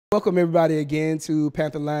Welcome everybody again to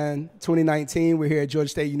Pantherline 2019. We're here at Georgia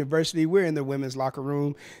State University. We're in the women's locker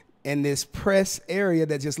room in this press area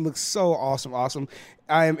that just looks so awesome.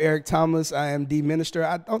 I am Eric Thomas. I am the minister.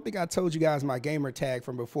 I don't think I told you guys my gamer tag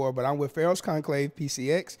from before, but I'm with Pharaoh's Conclave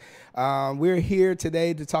PCX. We're here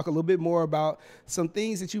today to talk a little bit more about some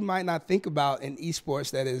things that you might not think about in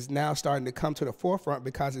esports that is now starting to come to the forefront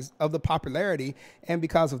because of the popularity and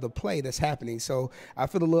because of the play that's happening. So I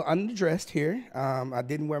feel a little underdressed here. I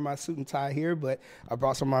didn't wear my suit and tie here, but I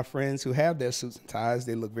brought some of my friends who have their suits and ties.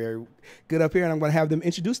 They look very good up here, and I'm going to have them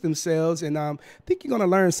introduce themselves, and I think you're going to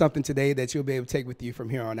learn something today that you'll be able to take with you from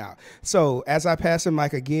here on out. So as I pass the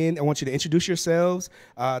mic again, I want you to introduce yourselves,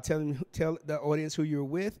 tell the audience who you're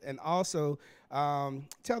with, and also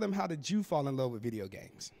tell them how did you fall in love with video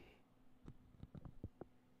games.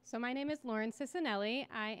 So my name is Lauren Cicinelli.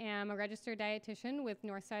 I am a registered dietitian with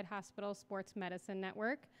Northside Hospital Sports Medicine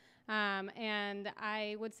Network. And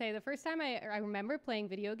I would say the first time I remember playing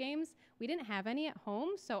video games, we didn't have any at home,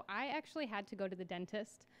 so I actually had to go to the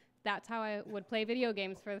dentist. That's how I would play video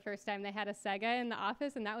games for the first time. They had a Sega in the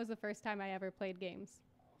office, and that was the first time I ever played games.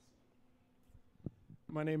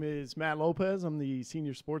 My name is Matt Lopez. I'm the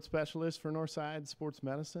senior sports specialist for Northside Sports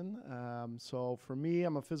Medicine. So for me,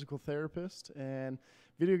 I'm a physical therapist, and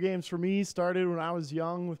video games for me started when I was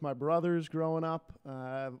young with my brothers growing up,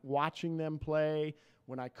 watching them play,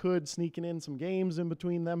 when I could, sneaking in some games in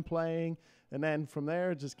between them playing. And then from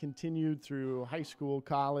there, it just continued through high school,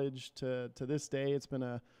 college, to this day. It's been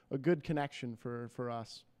a good connection for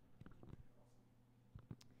us.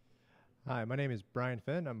 Hi, my name is Brian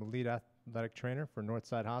Finn. I'm a lead athletic trainer for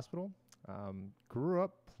Northside Hospital. Grew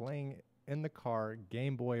up playing in the car,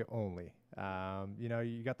 Game Boy only. You know,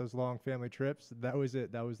 you got those long family trips. That was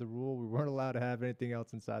it. That was the rule. We weren't allowed to have anything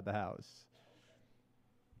else inside the house.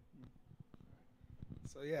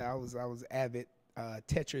 So yeah, I was avid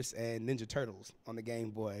Tetris and Ninja Turtles on the Game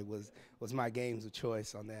Boy was my games of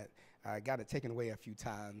choice on that. I got it taken away a few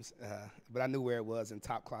times, but I knew where it was in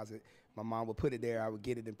top closet. My mom would put it there. I would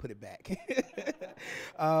get it and put it back.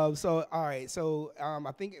 So all right. So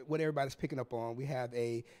I think what everybody's picking up on, we have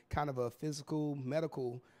a kind of a physical,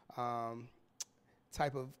 medical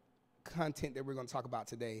type of content that we're going to talk about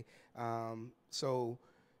today. So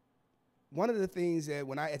one of the things that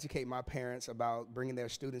when I educate my parents about bringing their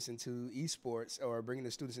students into esports or bringing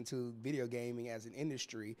the students into video gaming as an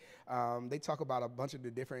industry, they talk about a bunch of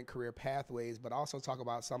the different career pathways, but also talk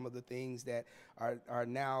about some of the things that are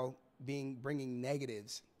now bringing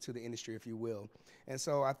negatives to the industry, if you will. And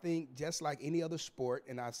so I think just like any other sport,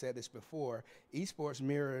 and I've said this before, esports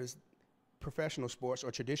mirrors professional sports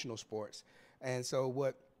or traditional sports. And so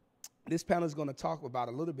what this panel is going to talk about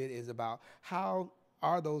a little bit is about how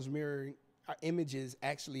are those mirroring images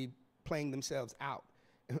actually playing themselves out?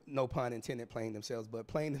 No pun intended, playing themselves, but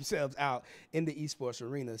playing themselves out in the esports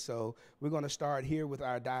arena. So we're going to start here with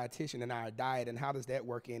our dietitian and our diet and how does that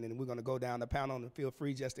work in, and we're going to go down the panel and feel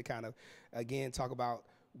free just to kind of, again, talk about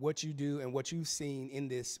what you do and what you've seen in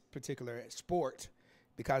this particular sport,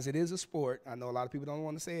 because it is a sport. I know a lot of people don't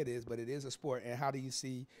want to say it is, but it is a sport. And how do you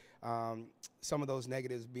see some of those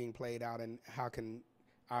negatives being played out, and how can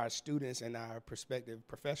our students and our prospective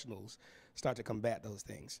professionals start to combat those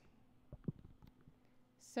things?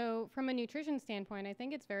 So from a nutrition standpoint, I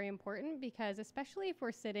think it's very important because especially if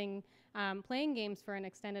we're sitting playing games for an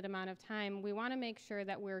extended amount of time, we want to make sure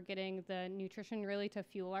that we're getting the nutrition really to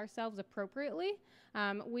fuel ourselves appropriately.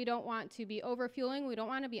 We don't want to be overfueling. We don't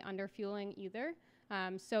want to be underfueling either.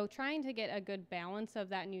 So trying to get a good balance of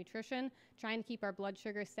that nutrition, trying to keep our blood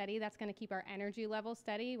sugar steady, that's going to keep our energy level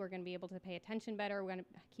steady. We're going to be able to pay attention better. We're going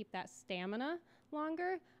to keep that stamina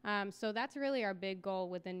longer. So that's really our big goal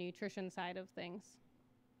with the nutrition side of things.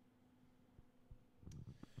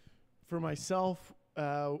 For myself,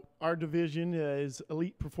 our division is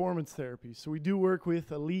elite performance therapy. So we do work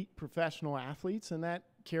with elite professional athletes, and that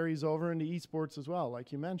carries over into esports as well,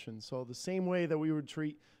 like you mentioned. So the same way that we would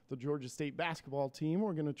treat the Georgia State basketball team,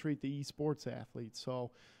 we're going to treat the esports athletes.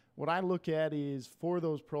 So what I look at is for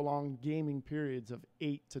those prolonged gaming periods of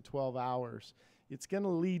 8 to 12 hours, it's going to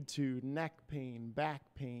lead to neck pain, back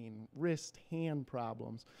pain, wrist, hand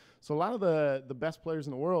problems. So a lot of the best players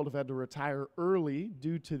in the world have had to retire early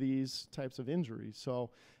due to these types of injuries. So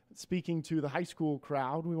speaking to the high school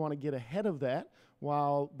crowd, we want to get ahead of that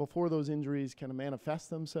before those injuries kind of manifest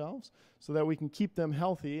themselves, so that we can keep them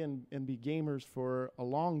healthy and be gamers for a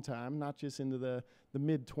long time, not just into the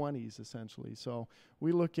mid-20s essentially. So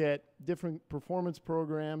we look at different performance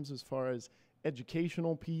programs as far as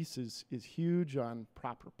educational piece is huge on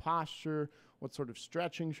proper posture. What sort of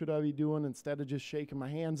stretching should I be doing instead of just shaking my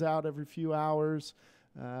hands out every few hours?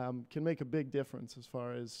 can make a big difference as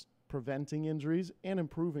far as preventing injuries and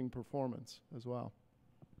improving performance as well.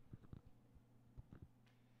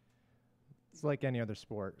 It's like any other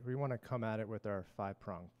sport. We want to come at it with our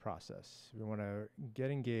 5-pronged process. We want to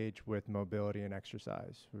get engaged with mobility and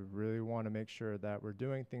exercise. We really want to make sure that we're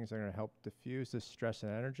doing things that are going to help diffuse the stress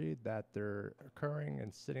and energy that they're occurring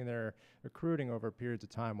and sitting there accruing over periods of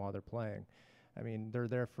time while they're playing. I mean, they're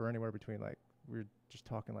there for anywhere between, like, we're just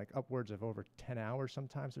talking like upwards of over 10 hours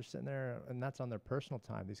sometimes they're sitting there, and that's on their personal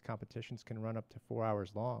time. These competitions can run up to 4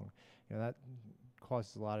 hours long. You know, that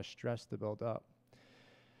causes a lot of stress to build up.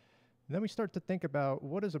 And then we start to think about,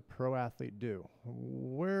 what does a pro athlete do?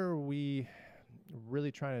 Where are we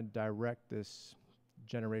really trying to direct this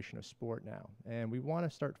generation of sport now? And we want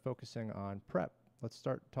to start focusing on prep. Let's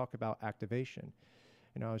start talk about activation.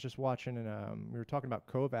 You know, I was just watching, and we were talking about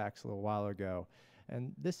Kovacs a little while ago,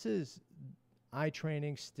 and this is eye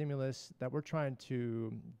training stimulus that we're trying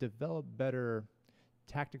to develop better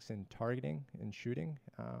tactics in targeting and shooting.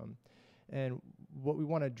 And what we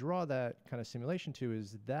want to draw that kind of simulation to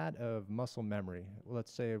is that of muscle memory. Well,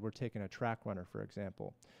 let's say we're taking a track runner, for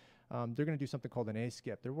example. They're going to do something called an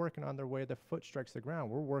A-skip. They're working on their way the foot strikes the ground.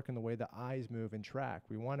 We're working the way the eyes move in track.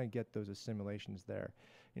 We want to get those assimilations there.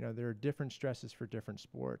 You know, there are different stresses for different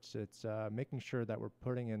sports. It's making sure that we're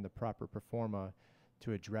putting in the proper performa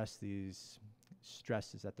to address these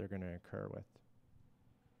stresses that they're going to occur with.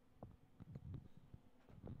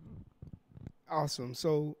 Awesome.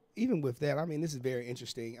 So even with that, I mean, this is very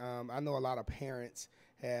interesting. I know a lot of parents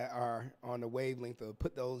are on the wavelength of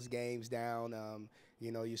put those games down.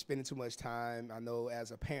 You know, you're spending too much time. I know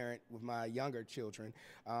as a parent with my younger children,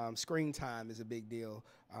 screen time is a big deal.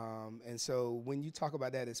 And so when you talk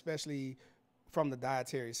about that, especially from the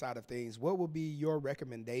dietary side of things, what would be your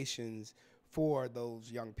recommendations for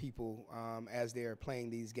those young people as they're playing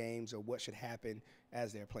these games, or what should happen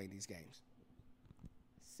as they're playing these games?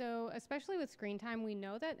 So especially with screen time, we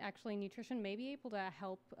know that actually nutrition may be able to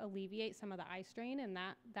help alleviate some of the eye strain and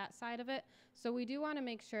that side of it. So we do want to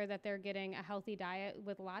make sure that they're getting a healthy diet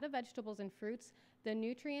with a lot of vegetables and fruits. The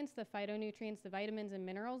nutrients, the phytonutrients, the vitamins and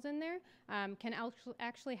minerals in there can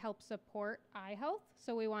actually help support eye health.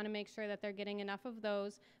 So we want to make sure that they're getting enough of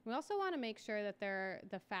those. We also want to make sure that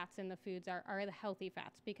the fats in the foods are the healthy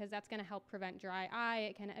fats, because that's going to help prevent dry eye.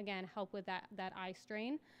 It can, again, help with that eye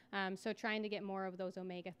strain. So trying to get more of those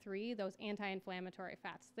omega-3, those anti-inflammatory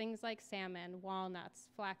fats, things like salmon, walnuts,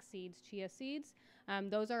 flax seeds, chia seeds.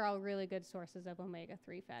 Those are all really good sources of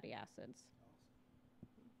omega-3 fatty acids.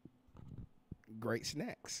 Great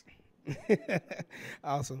snacks.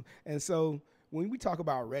 Awesome. And so when we talk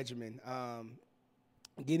about regimen,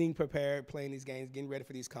 getting prepared, playing these games, getting ready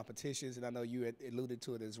for these competitions, and I know you had alluded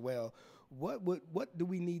to it as well, what do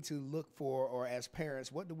we need to look for, or as parents,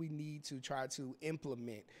 what do we need to try to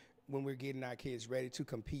implement when we're getting our kids ready to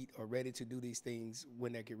compete or ready to do these things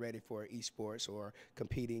when they get ready for esports or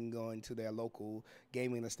competing, going to their local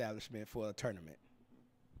gaming establishment for a tournament?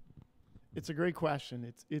 It's a great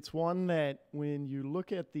question. It's one that when you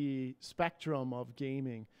look at the spectrum of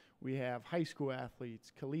gaming, we have high school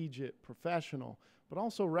athletes, collegiate, professional, but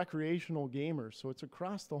also recreational gamers. So it's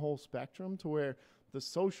across the whole spectrum, to where the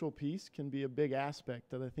social piece can be a big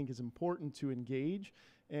aspect that I think is important to engage.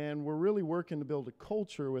 And we're really working to build a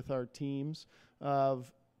culture with our teams of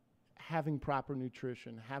having proper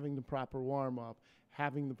nutrition, having the proper warm-up,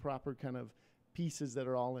 having the proper kind of pieces that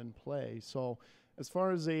are all in play. So as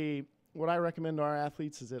far as what I recommend to our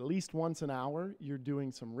athletes is at least once an hour, you're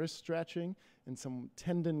doing some wrist stretching and some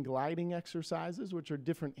tendon gliding exercises, which are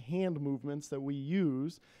different hand movements that we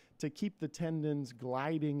use to keep the tendons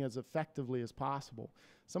gliding as effectively as possible.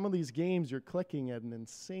 Some of these games, you're clicking at an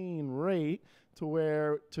insane rate, to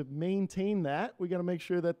where to maintain that, we got to make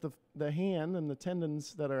sure that the hand and the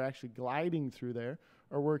tendons that are actually gliding through there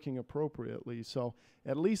are working appropriately. So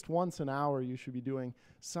at least once an hour, you should be doing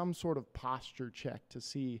some sort of posture check to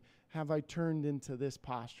see, have I turned into this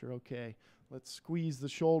posture? Okay, let's squeeze the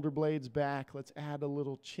shoulder blades back. Let's add a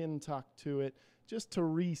little chin tuck to it, just to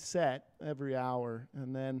reset every hour.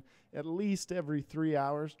 And then at least every 3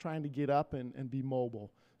 hours, trying to get up and be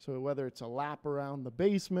mobile. So whether it's a lap around the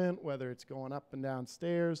basement, whether it's going up and down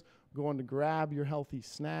stairs, going to grab your healthy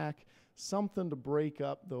snack, something to break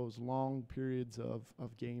up those long periods of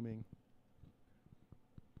gaming.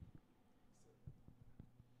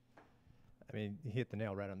 I mean, you hit the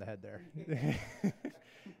nail right on the head there.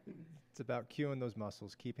 It's about cueing those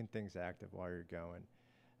muscles, keeping things active while you're going.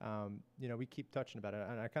 You know, we keep touching about it,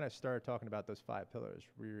 and I kind of started talking about those 5 pillars.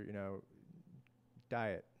 You know,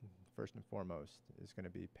 diet, first and foremost, is going to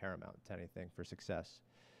be paramount to anything for success.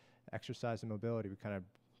 Exercise and mobility, we kind of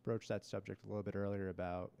broached that subject a little bit earlier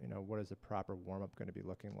about, what is the proper warm-up going to be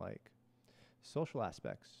looking like. Social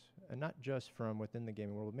aspects, and not just from within the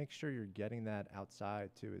gaming world, make sure you're getting that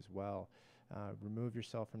outside too as well. Remove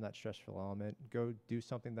yourself from that stressful element. Go do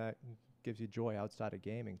something that gives you joy outside of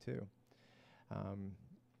gaming too.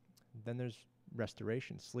 Then there's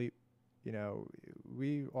restoration, sleep.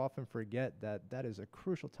 We often forget that that is a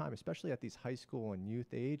crucial time, especially at these high school and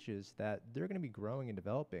youth ages, that they're going to be growing and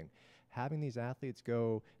developing. Having these athletes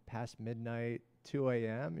go past midnight, 2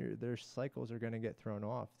 a.m., their cycles are going to get thrown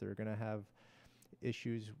off. They're going to have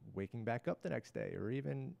issues waking back up the next day, or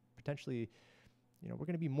even potentially, we're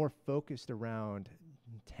going to be more focused around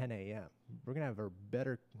 10 a.m. We're going to have a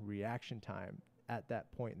better reaction time at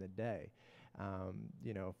that point in the day.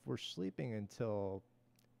 If we're sleeping until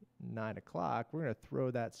 9 o'clock, we're going to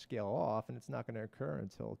throw that scale off, and it's not going to occur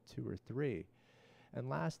until 2 or 3. And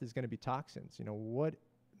last is going to be toxins. What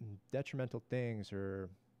detrimental things or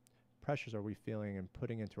pressures are we feeling and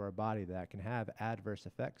putting into our body that can have adverse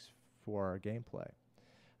effects for our gameplay?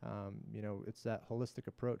 It's that holistic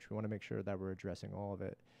approach. We want to make sure that we're addressing all of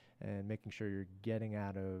it and making sure you're getting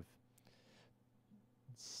out of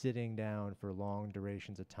sitting down for long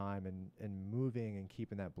durations of time and moving and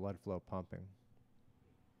keeping that blood flow pumping.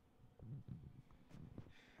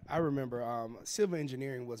 I remember civil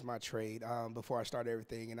engineering was my trade before I started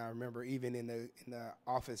everything, and I remember even in the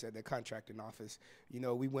office at the contracting office,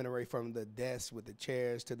 we went away from the desk with the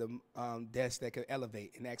chairs to the desk that could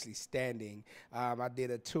elevate and actually standing. I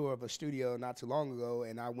did a tour of a studio not too long ago,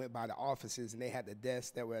 and I went by the offices, and they had the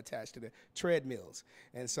desks that were attached to the treadmills,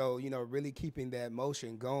 and so really keeping that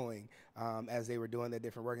motion going as they were doing their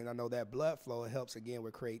different work. And I know that blood flow helps again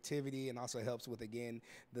with creativity, and also helps with again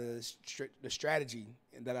the strategy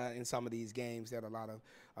that in some of these games that a lot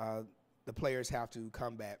of the players have to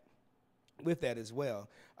combat with that as well.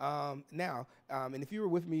 And if you were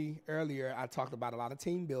with me earlier, I talked about a lot of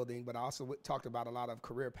team building, but I also talked about a lot of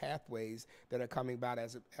career pathways that are coming about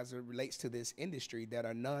as it relates to this industry that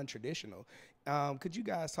are non-traditional. Could you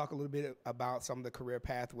guys talk a little bit about some of the career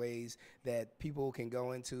pathways that people can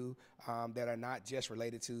go into that are not just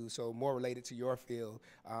related to, so more related to your field,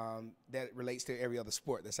 that relates to every other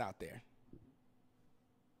sport that's out there?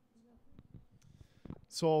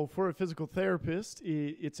 So for a physical therapist,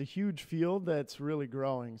 it's a huge field that's really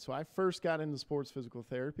growing. So I first got into sports physical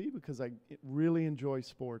therapy because I really enjoy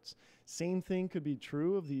sports. Same thing could be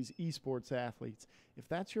true of these esports athletes. If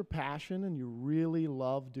that's your passion and you really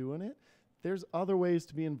love doing it, there's other ways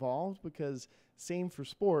to be involved, because same for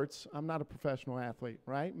sports. I'm not a professional athlete,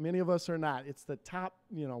 right? Many of us are not. It's the top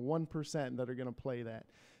 1% that are going to play that.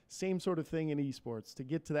 Same sort of thing in esports. To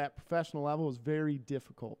get to that professional level is very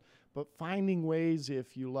difficult. But finding ways,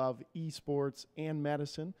 if you love esports and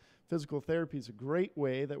medicine, physical therapy is a great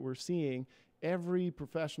way that we're seeing every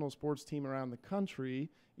professional sports team around the country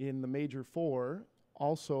in the major 4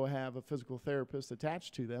 also have a physical therapist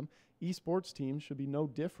attached to them. Esports teams should be no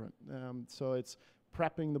different. So it's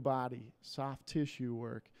prepping the body, soft tissue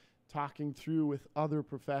work, talking through with other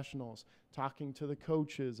professionals, talking to the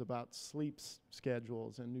coaches about sleep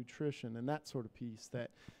schedules and nutrition and that sort of piece. That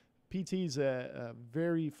PT is a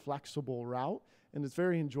very flexible route, and it's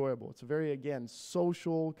very enjoyable. It's a very, again,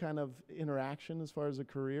 social kind of interaction as far as a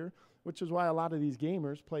career, which is why a lot of these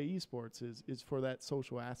gamers play esports, is for that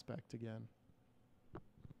social aspect again.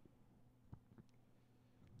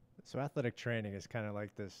 So athletic training is kind of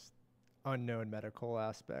like this unknown medical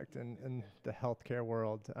aspect in the healthcare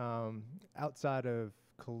world. Outside of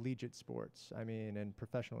collegiate sports, and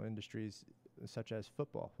professional industries such as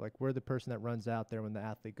football, like we're the person that runs out there when the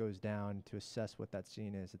athlete goes down to assess what that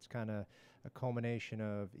scene is. It's kind of a culmination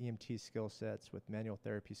of EMT skill sets with manual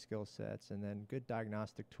therapy skill sets, and then good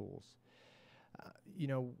diagnostic tools.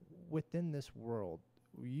 Within this world,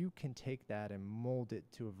 you can take that and mold it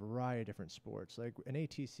to a variety of different sports. Like an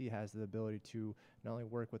ATC has the ability to not only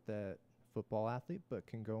work with the football athlete, but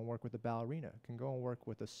can go and work with a ballerina, can go and work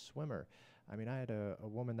with a swimmer. I had a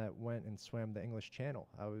woman that went and swam the English Channel.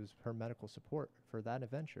 I was her medical support for that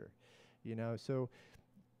adventure, so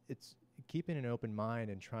it's keeping an open mind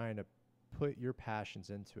and trying to put your passions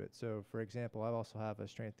into it. So for example, I also have a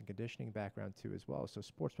strength and conditioning background too as well. So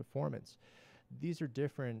sports performance, these are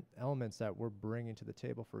different elements that we're bringing to the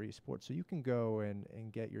table for esports. So you can go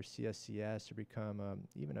and get your CSCS or become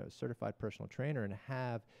even a certified personal trainer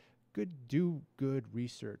and do good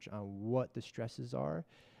research on what the stresses are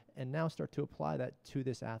and now start to apply that to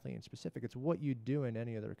this athlete in specific. It's what you do in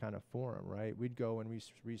any other kind of forum, right? We'd go and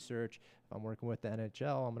research. If I'm working with the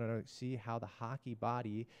NHL, I'm going to see how the hockey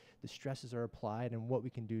body, the stresses are applied and what we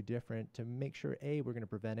can do different to make sure, A, we're going to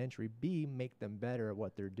prevent injury, B, make them better at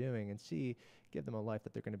what they're doing, and C, give them a life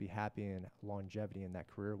that they're going to be happy and longevity in that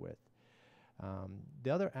career with.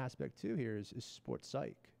 The other aspect, too, here is sports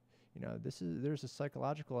psych. You know, there's a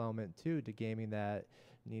psychological element, too, to gaming that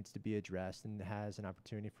needs to be addressed and has an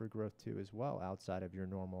opportunity for growth, too, as well, outside of your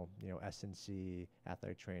normal, S&C,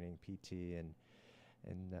 athletic training, PT,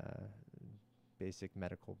 and basic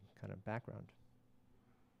medical kind of background.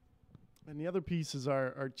 And the other piece is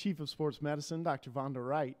our Chief of Sports Medicine, Dr. Vonda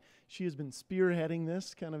Wright. She has been spearheading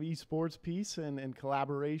this kind of esports piece and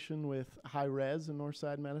collaboration with High Res and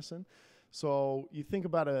Northside Medicine. So you think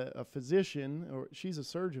about a physician, or she's a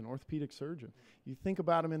surgeon, orthopedic surgeon. You think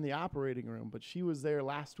about him in the operating room, but she was there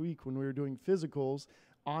last week when we were doing physicals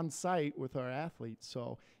on site with our athletes.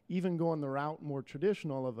 So even going the route more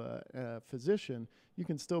traditional of a physician, you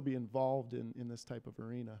can still be involved in this type of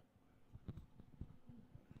arena.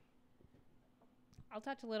 I'll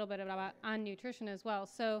touch a little bit on nutrition as well.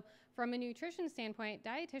 So from a nutrition standpoint,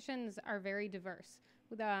 dietitians are very diverse.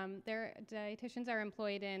 Their dietitians are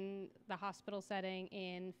employed in the hospital setting,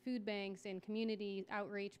 in food banks, in community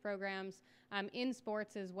outreach programs, in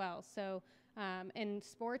sports as well. So, and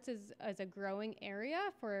sports is a growing area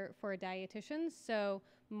for dietitians. So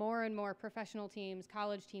more and more professional teams,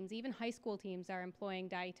 college teams, even high school teams are employing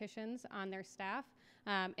dietitians on their staff.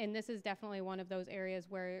 And this is definitely one of those areas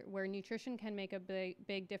where nutrition can make a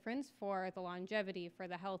big difference for the longevity, for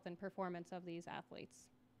the health and performance of these athletes.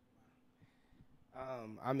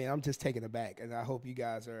 I mean, I'm just taken aback, and I hope you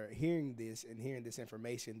guys are hearing this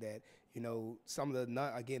information that, some of the,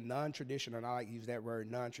 non-traditional, and I like to use that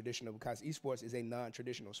word, non-traditional, because esports is a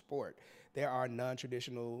non-traditional sport. There are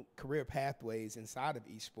non-traditional career pathways inside of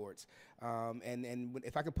esports. And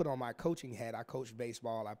if I could put on my coaching hat, I coached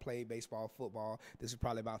baseball, I played baseball, football. This is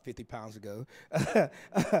probably about 50 pounds ago.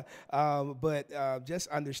 But just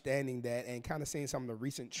understanding that and kind of seeing some of the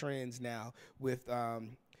recent trends now with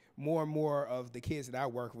more and more of the kids that I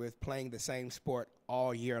work with playing the same sport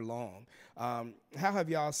all year long. How have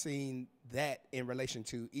y'all seen that in relation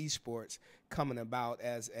to esports coming about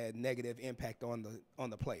as a negative impact on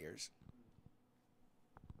the players?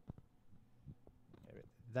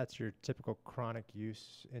 That's your typical chronic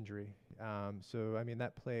use injury. So, I mean,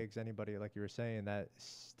 that plagues anybody, like you were saying, that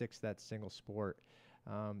sticks that single sport.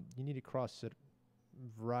 You need to cross it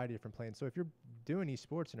variety of different planes. So if you're doing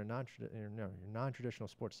esports in your non-traditional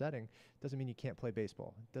sports setting, doesn't mean you can't play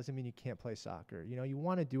baseball. It doesn't mean you can't play soccer. You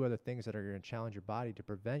want to do other things that are going to challenge your body to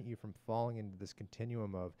prevent you from falling into this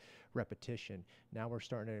continuum of repetition. Now we're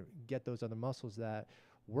starting to get those other muscles that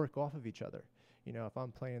work off of each other. If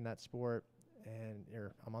I'm playing that sport and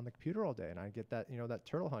I'm on the computer all day and I get that, that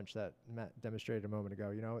turtle hunch that Matt demonstrated a moment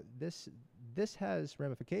ago, this has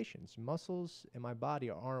ramifications. Muscles in my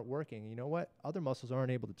body aren't working. You know what? Other muscles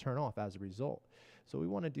aren't able to turn off as a result. So we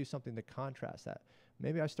want to do something to contrast that.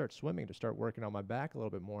 Maybe I start swimming to start working on my back a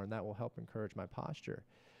little bit more, and that will help encourage my posture.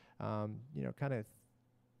 Kind of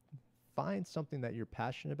find something that you're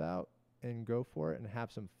passionate about and go for it and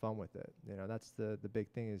have some fun with it. That's the big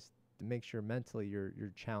thing, is to make sure mentally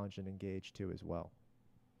you're challenged and engaged too as well.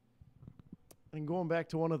 And going back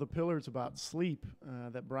to one of the pillars about sleep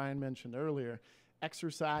that Brian mentioned earlier,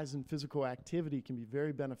 exercise and physical activity can be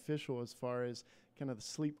very beneficial as far as kind of the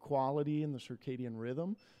sleep quality and the circadian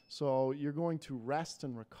rhythm. So you're going to rest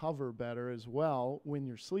and recover better as well when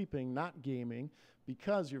you're sleeping, not gaming,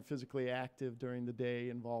 because you're physically active during the day,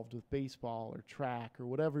 involved with baseball or track or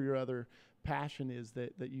whatever your other passion is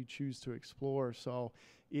that you choose to explore. So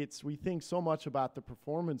we think so much about the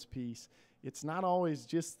performance piece. It's not always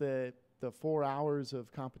just the 4 hours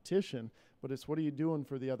of competition, but it's what are you doing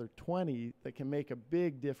for the other 20 that can make a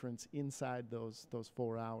big difference inside those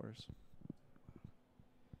 4 hours.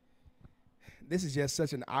 This is just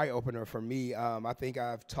such an eye-opener for me. I think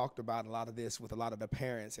I've talked about a lot of this with a lot of the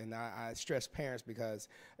parents, and I stress parents because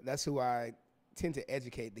that's who I tend to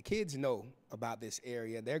educate. The kids know about this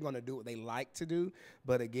area. They're going to do what they like to do,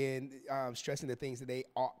 but again, stressing the things that they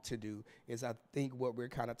ought to do is, I think, what we're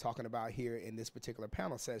kind of talking about here in this particular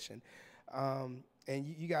panel session. And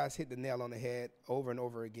you guys hit the nail on the head over and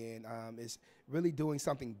over again, is really doing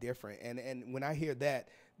something different. And when I hear that,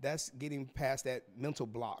 that's getting past that mental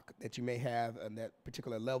block that you may have on that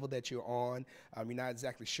particular level that you're on. You're not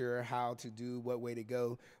exactly sure how to do, what way to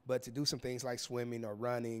go, but to do some things like swimming or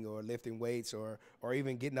running or lifting weights or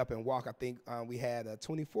even getting up and walk. I think we had a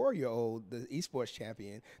 24-year-old, the esports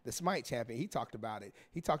champion, the Smite champion. He talked about it.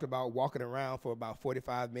 He talked about walking around for about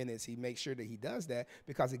 45 minutes. He makes sure that he does that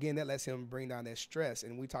because, again, that lets him bring down that stress.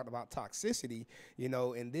 And we talked about toxicity, in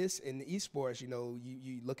the esports,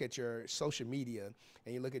 you look at your social media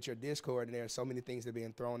and you look at your Discord, and there are so many things that are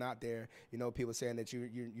being thrown out there. People saying that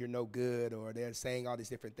you're no good, or they're saying all these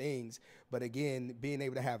different things. But again, being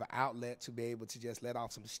able to have an outlet to be able to just let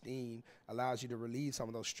off some steam allows you to relieve some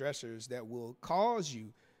of those stressors that will cause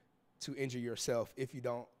you to injure yourself if you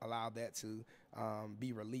don't allow that to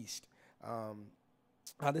be released.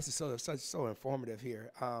 This is so informative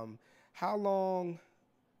here. How long?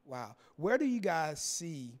 Wow. Where do you guys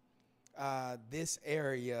see this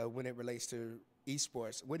area when it relates to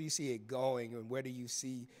esports? Where do you see it going, and where do you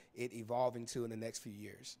see it evolving to in the next few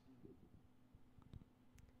years?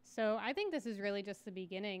 So I think this is really just the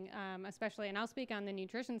beginning, especially, and I'll speak on the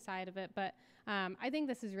nutrition side of it, but I think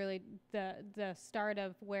this is really the start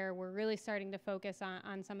of where we're really starting to focus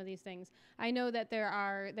on some of these things. I know that there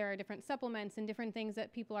are different supplements and different things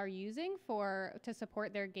that people are using to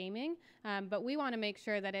support their gaming, but we want to make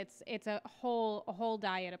sure that it's a whole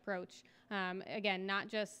diet approach. Again, not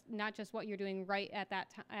just what you're doing right at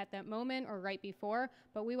that moment or right before,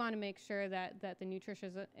 but we want to make sure that the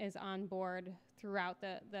nutrition is on board throughout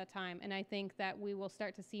the time. And I think that we will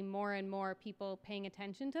start to see more and more people paying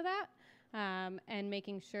attention to that, and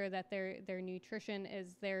making sure that their nutrition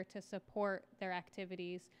is there to support their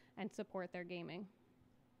activities and support their gaming.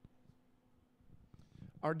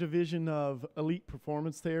 Our division of elite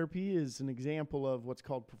performance therapy is an example of what's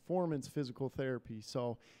called performance physical therapy.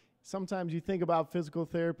 So sometimes you think about physical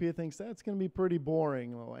therapy and think that's going to be pretty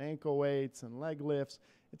boring, little ankle weights and leg lifts.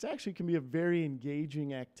 It actually can be a very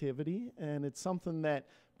engaging activity, and it's something that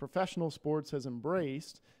professional sports has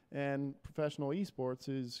embraced, and professional esports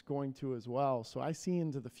is going to as well. So I see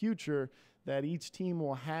into the future that each team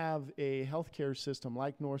will have a healthcare system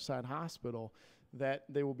like Northside Hospital that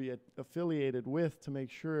they will be affiliated with to make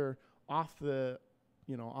sure off the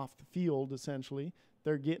field, essentially,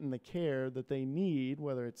 they're getting the care that they need,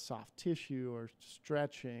 whether it's soft tissue or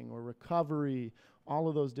stretching or recovery, all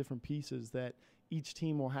of those different pieces that each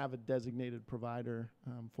team will have a designated provider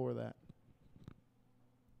for that.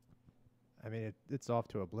 I mean, it's off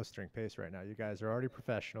to a blistering pace right now. You guys are already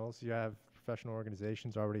professionals. You have professional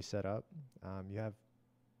organizations already set up. You have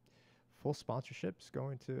full sponsorships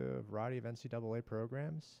going to a variety of NCAA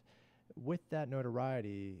programs. With that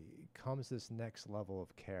notoriety comes this next level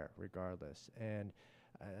of care regardless. And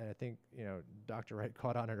I think, Dr. Wright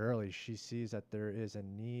caught on it early. She sees that there is a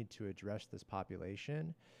need to address this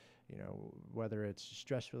population, whether it's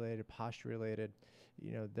stress-related, posture-related.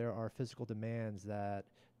 There are physical demands that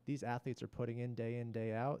these athletes are putting in,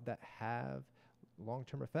 day out, that have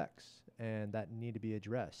long-term effects and that need to be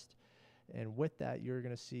addressed. And with that, you're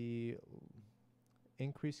going to see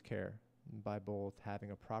increased care by both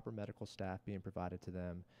having a proper medical staff being provided to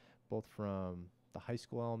them, both from the high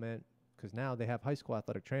school element, because now they have high school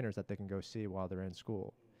athletic trainers that they can go see while they're in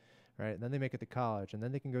school, right? And then they make it to college, and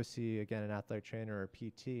then they can go see, again, an athletic trainer or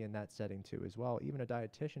PT in that setting too as well. Even a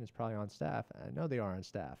dietitian is probably on staff. I know they are on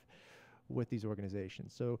staff with these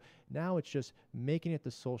organizations. So now it's just making it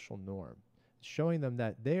the social norm, showing them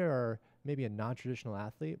that they are maybe a non-traditional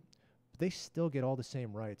athlete, but they still get all the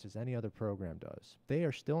same rights as any other program does. They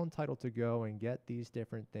are still entitled to go and get these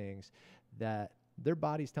different things that their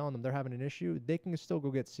body's telling them they're having an issue. They can still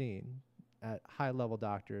go get seen at high-level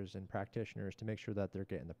doctors and practitioners to make sure that they're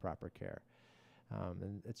getting the proper care.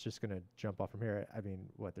 And it's just going to jump off from here. I mean,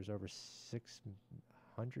 there's over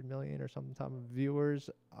 600 million or something type of viewers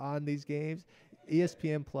on these games.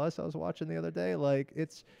 ESPN Plus, I was watching the other day,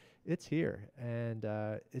 it's here, and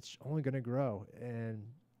it's only going to grow. And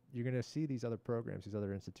you're going to see these other programs, these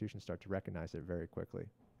other institutions start to recognize it very quickly.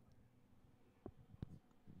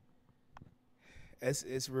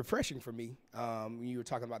 It's refreshing for me. When you were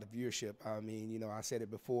talking about the viewership, I mean, I said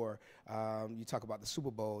it before. You talk about the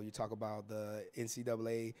Super Bowl, you talk about the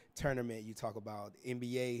NCAA tournament, you talk about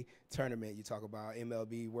NBA tournament, you talk about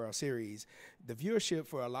MLB World Series. The viewership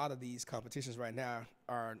for a lot of these competitions right now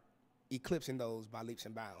are eclipsing those by leaps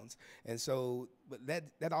and bounds. And so, but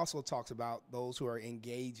that also talks about those who are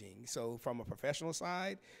engaging. So from a professional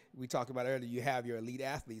side, we talked about earlier, you have your elite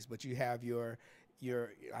athletes, but you have your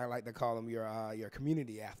I like to call them your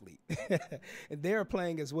community athlete. And they're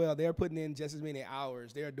playing as well. They're putting in just as many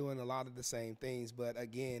hours. They're doing a lot of the same things. But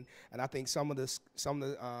again, and I think some of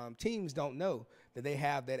the teams don't know that they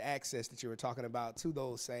have that access that you were talking about to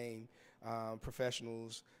those same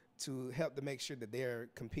professionals to help to make sure that they're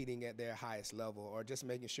competing at their highest level, or just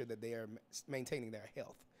making sure that they are maintaining their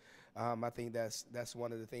health. I think that's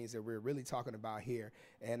one of the things that we're really talking about here,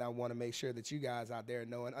 and I want to make sure that you guys out there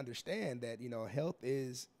know and understand that, you know, health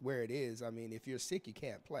is where it is. I mean, if you're sick, you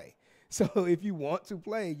can't play. So if you want to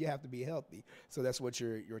play, you have to be healthy. So that's what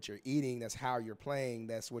you're eating. That's how you're playing.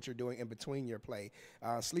 That's what you're doing in between your play.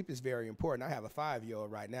 Sleep is very important. I have a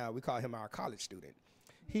 5-year-old right now. We call him our college student.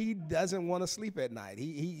 He doesn't want to sleep at night.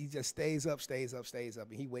 He just stays up,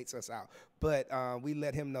 and he waits us out. But we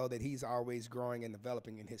let him know that he's always growing and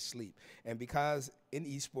developing in his sleep. And because in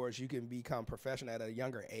esports you can become professional at a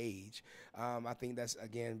younger age, I think that's,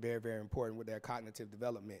 again, very, very important with their cognitive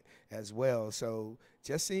development as well. So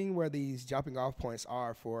just seeing where these jumping off points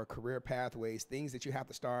are for career pathways, things that you have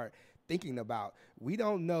to start thinking about. We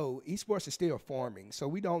don't know. Esports is still forming, so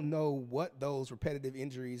we don't know what those repetitive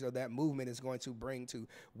injuries or that movement is going to bring to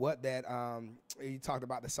what that, you talked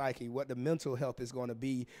about the psyche, what the mental health is going to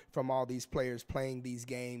be from all these players playing these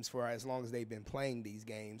games for as long as they've been playing these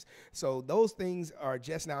games. So those things are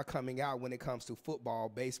just now coming out when it comes to football,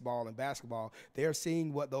 baseball, and basketball. They're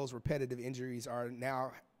seeing what those repetitive injuries are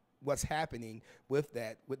now, what's happening with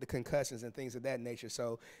that, with the concussions and things of that nature.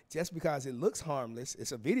 So just because it looks harmless,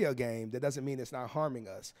 it's a video game, that doesn't mean it's not harming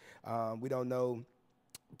us. We don't know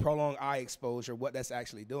prolonged eye exposure, what that's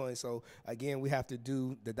actually doing. So again, we have to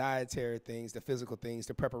do the dietary things, the physical things,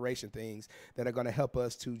 the preparation things that are going to help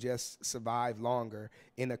us to just survive longer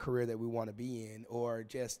in a career that we want to be in, or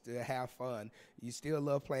just to have fun. You still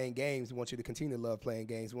love playing games. We want you to continue to love playing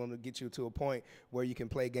games. We want to get you to a point where you can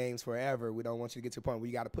play games forever. We don't want you to get to a point where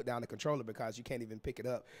you got to put down the controller because you can't even pick it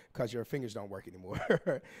up because your fingers don't work anymore.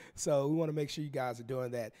 So we want to make sure you guys are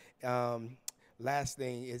doing that. Last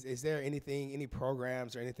thing, is there any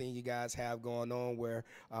programs or anything you guys have going on where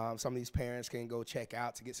some of these parents can go check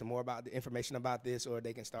out to get some more about the information about this, or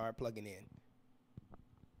they can start plugging in?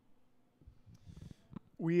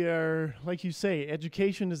 We are, like you say,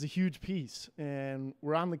 education is a huge piece, and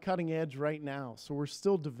we're on the cutting edge right now. So we're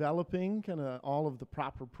still developing kind of all of the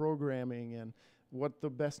proper programming and what the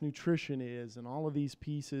best nutrition is and all of these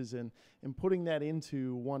pieces, and putting that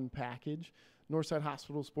into one package. Northside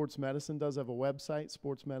Hospital Sports Medicine does have a website,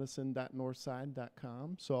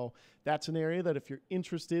 sportsmedicine.northside.com. So that's an area that if you're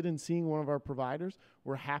interested in seeing one of our providers,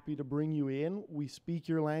 we're happy to bring you in. We speak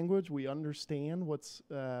your language. We understand what's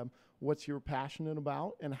you're passionate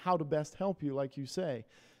about and how to best help you, like you say.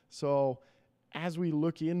 So as we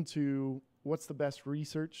look into what's the best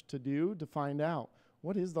research to do to find out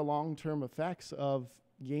what is the long-term effects of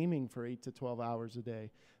gaming for 8 to 12 hours a day,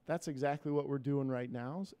 that's exactly what we're doing right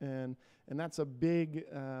now, and that's a big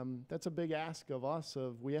ask of us.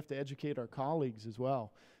 Of we have to educate our colleagues as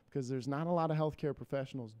well, because there's not a lot of healthcare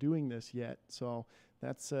professionals doing this yet. So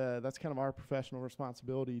that's kind of our professional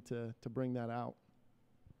responsibility to bring that out.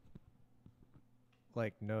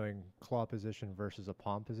 Like knowing claw position versus a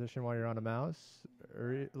palm position while you're on a mouse,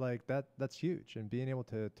 or like that's huge. And being able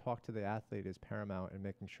to talk to the athlete is paramount in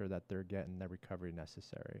making sure that they're getting the recovery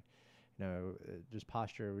necessary. You know, just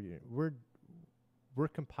posture. We're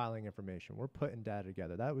compiling information. We're putting data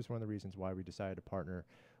together. That was one of the reasons why we decided to partner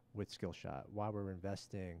with Skillshot, why we're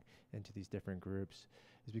investing into these different groups,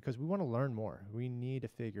 is because we want to learn more. We need to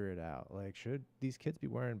figure it out. Like, should these kids be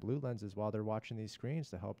wearing blue lenses while they're watching these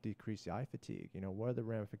screens to help decrease the eye fatigue? You know, what are the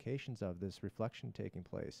ramifications of this reflection taking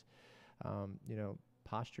place? You know,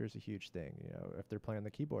 posture is a huge thing. You know, if they're playing on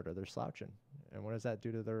the keyboard or they're slouching, and what does that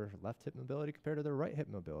do to their left hip mobility compared to their right hip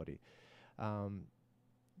mobility? You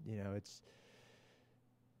know,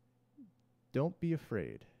 don't be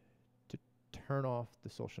afraid to turn off the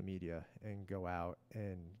social media and go out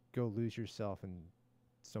and go lose yourself in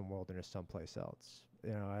some wilderness someplace else.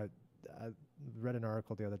 You know, I read an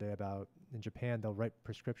article the other day about in Japan, they'll write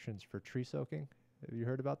prescriptions for tree soaking. Have you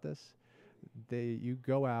heard about this? You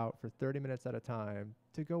go out for 30 minutes at a time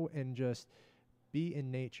to go and just be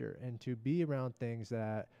in nature and to be around things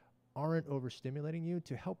that aren't overstimulating you,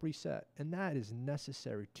 to help reset. And that is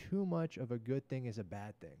necessary. Too much of a good thing is a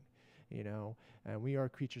bad thing, you know, and we are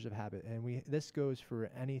creatures of habit. And this goes for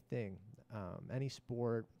anything, any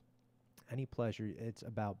sport, any pleasure. It's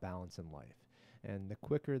about balance in life. And the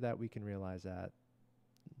quicker that we can realize that,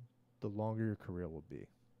 the longer your career will be.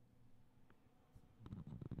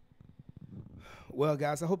 Well,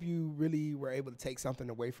 guys, I hope you really were able to take something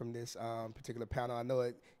away from this particular panel. I know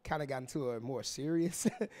it kind of got into a more serious,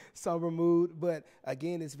 somber mood, but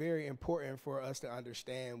again, it's very important for us to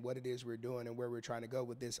understand what it is we're doing and where we're trying to go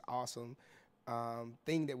with this awesome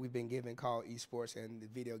thing that we've been given called esports and the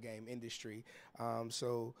video game industry.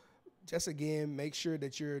 So just again, make sure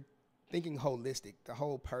that you're thinking holistic, the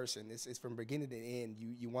whole person. It's from beginning to end.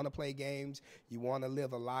 You want to play games, you want to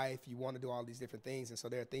live a life, you want to do all these different things. And so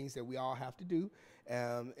there are things that we all have to do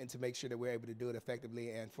and to make sure that we're able to do it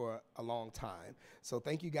effectively and for a long time. So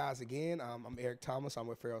thank you guys again. I'm Erich Thomas. I'm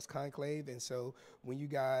with Pharaoh's Conclave. And so when you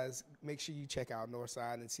guys, make sure you check out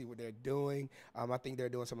Northside and see what they're doing. I think they're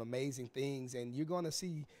doing some amazing things, and you're going to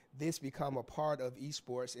see this become a part of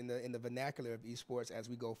esports in the vernacular of esports as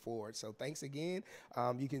we go forward. So thanks again.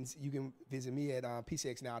 You can visit me at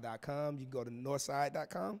pcxnow.com. You can go to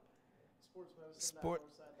northside.com.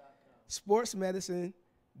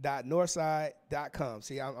 Sportsmedicine.northside.com.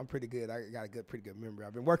 See, I'm pretty good. I got a pretty good memory.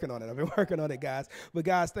 I've been working on it, guys. But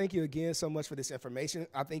guys, thank you again so much for this information.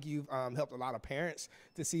 I think you've helped a lot of parents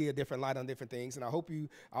to see a different light on different things. And I hope you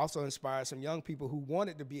also inspired some young people who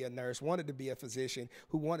wanted to be a nurse, wanted to be a physician,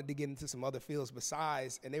 who wanted to get into some other fields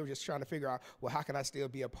besides, and they were just trying to figure out, well, how can I still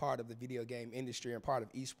be a part of the video game industry and part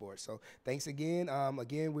of esports? So thanks again.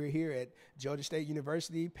 Again, we're here at Georgia State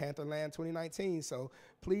University, Pantherland 2019. So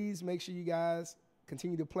please make sure you guys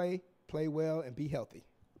continue to play well, and be healthy.